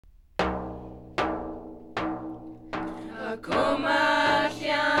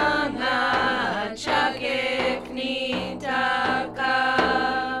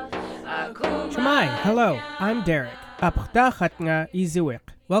Shemai, hello, I'm Derek. Apchtachat nga izuik.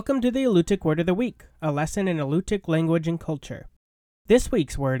 Welcome to the Alutiiq Word of the Week, a lesson in Alutiiq language and culture. This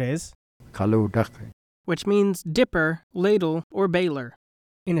week's word is Kaludak. which means dipper, ladle, or baler.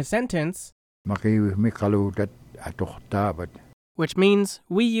 In a sentence, Makiwimi kaludat atohtabat. which means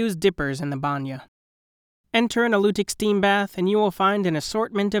we use dippers in the banya. Enter an Alutiiq steam bath and you will find an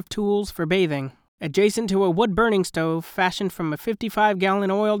assortment of tools for bathing. Adjacent to a wood-burning stove fashioned from a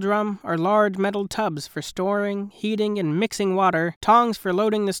 55-gallon oil drum are large metal tubs for storing, heating, and mixing water, tongs for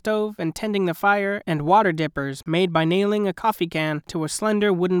loading the stove and tending the fire, and water dippers made by nailing a coffee can to a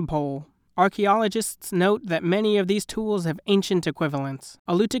slender wooden pole. Archaeologists note that many of these tools have ancient equivalents.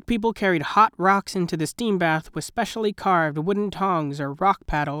 Alutiiq people carried hot rocks into the steam bath with specially carved wooden tongs or rock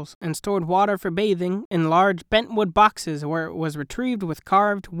paddles and stored water for bathing in large bentwood boxes where it was retrieved with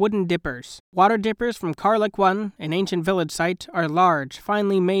carved wooden dippers. Water dippers from Karluk 1, an ancient village site, are large,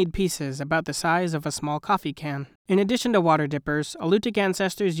 finely made pieces about the size of a small coffee can. In addition to water dippers, Alutiiq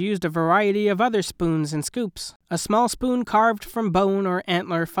ancestors used a variety of other spoons and scoops. A small spoon carved from bone or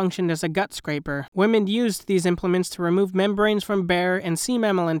antler functioned as a gut scraper. Women used these implements to remove membranes from bear and sea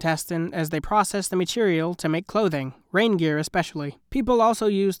mammal intestine as they processed the material to make clothing, rain gear especially. People also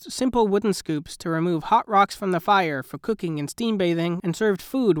used simple wooden scoops to remove hot rocks from the fire for cooking and steam bathing, and served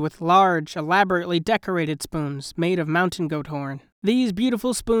food with large, elaborately decorated spoons made of mountain goat horn. These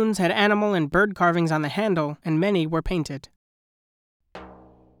beautiful spoons had animal and bird carvings on the handle, and many were painted.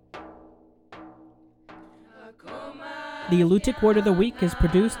 The Alutiiq Word of the Week is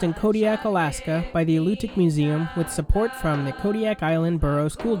produced in Kodiak, Alaska by the Alutiiq Museum with support from the Kodiak Island Borough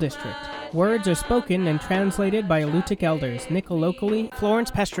School District. Words are spoken and translated by Alutiiq elders Nick Alokli,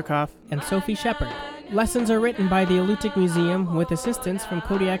 Florence Pestrikoff, and Sophie Shepard. Lessons are written by the Alutiiq Museum with assistance from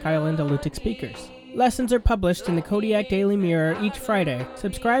Kodiak Island Alutiiq speakers. Lessons are published in the Kodiak Daily Mirror each Friday.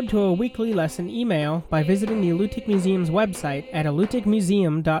 Subscribe to a weekly lesson email by visiting the Alutiiq Museum's website at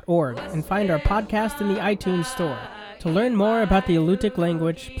alutiiqmuseum.org and find our podcast in the iTunes Store. To learn more about the Alutiiq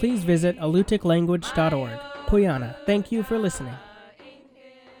language, please visit alutiiqlanguage.org. Puyana, thank you for listening.